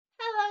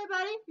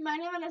my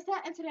name is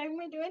Vanessa, and today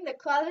we're doing the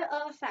closet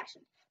of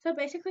fashion. So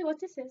basically what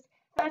this is,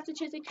 I have to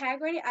choose a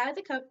category out of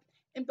the cup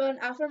and build an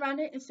outfit around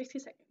it in 60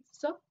 seconds.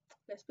 So,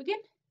 let's begin.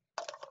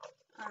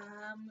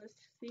 Let's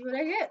see what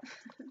I get.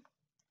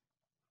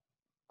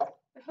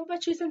 I hope I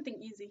choose something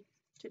easy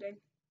today,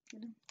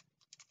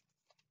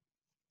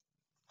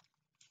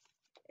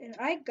 And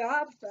I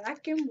got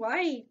black and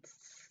white.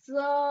 So,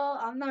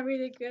 I'm not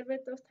really good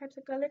with those types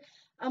of colors.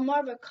 I'm more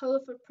of a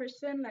colorful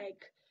person,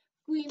 like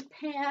green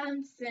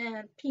pants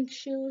and pink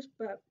shoes,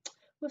 but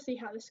we'll see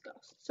how this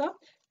goes. So,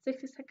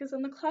 60 seconds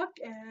on the clock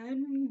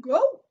and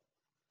go!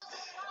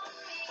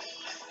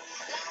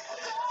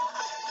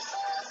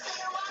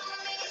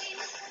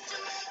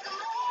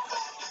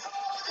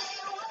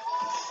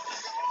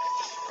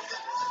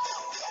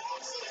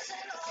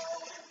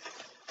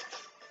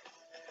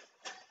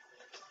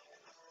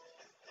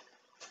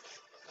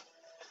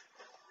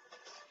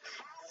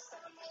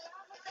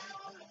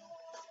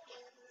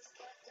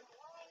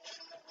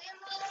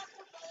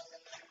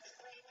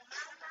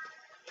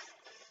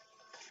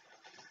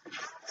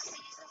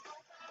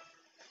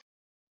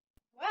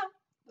 Well,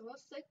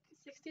 those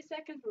 60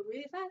 seconds were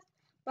really fast,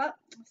 but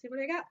let's see what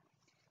I got.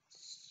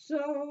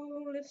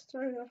 So, let's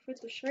start off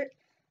with the shirt.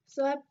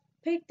 So, I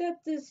picked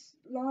up this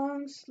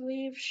long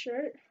sleeve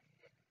shirt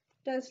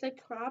that's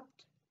like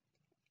cropped,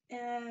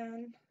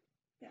 and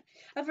yeah.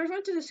 I first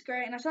went to the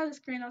skirt and I saw the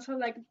skirt and I was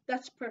like,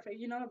 that's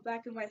perfect, a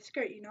black and white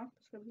skirt,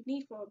 that's what we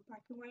need for a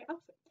black and white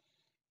outfit.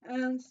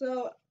 And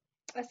so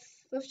I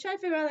was trying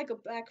to figure out like a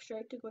black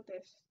shirt to go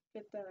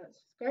with the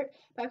skirt,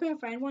 but I couldn't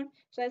find one.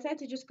 So I decided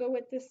to just go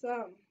with this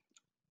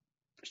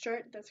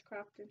shirt that's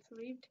cropped and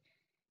sleeved.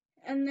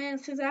 And then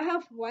since I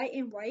have white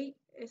and white,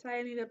 I decided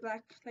I needed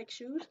black like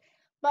shoes.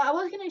 But I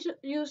was gonna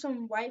use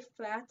some white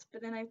flats,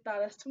 but then I thought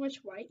that's too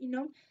much white.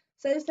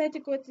 So I decided to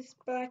go with this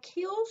black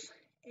heels,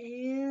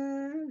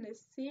 and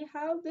let's see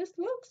how this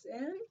looks.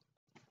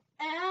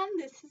 And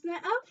this is my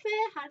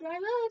outfit. How do I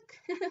look?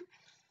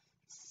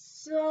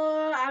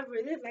 So I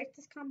really like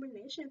this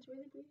combination. It's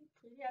really, really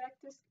pretty. I like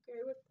this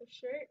skirt with the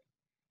shirt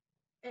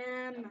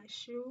and my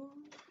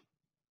shoes.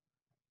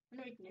 I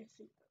know you can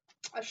see.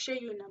 I'll show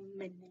you in a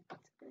minute.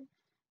 Okay?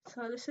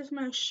 So this is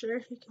my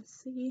shirt. You can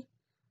see.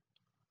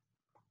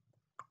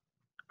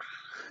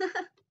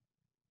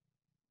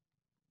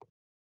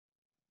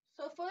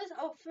 So for this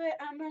outfit,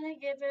 I'm gonna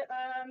give it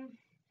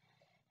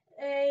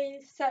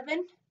a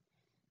 7.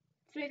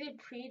 Pretty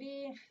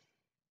pretty,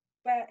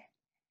 but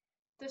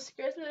the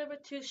skirt's a little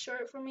bit too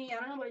short for me. I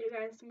don't know about you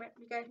guys.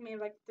 You guys may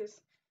like this,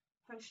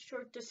 how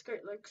short the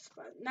skirt looks,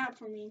 but not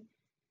for me.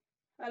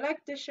 I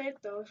like the shirt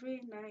though. It's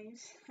really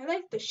nice. I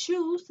like the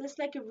shoes. It's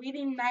like a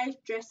really nice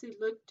dressy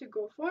look to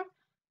go for.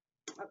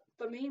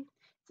 For me,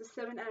 it's a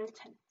 7 out of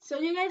 10. So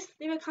you guys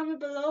leave a comment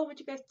below what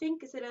you guys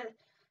think. Is it a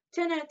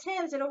 10 out of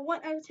 10? Is it a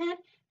 1 out of 10?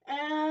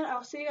 And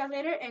I'll see you guys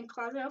later in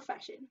Closet of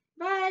Fashion.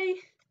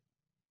 Bye!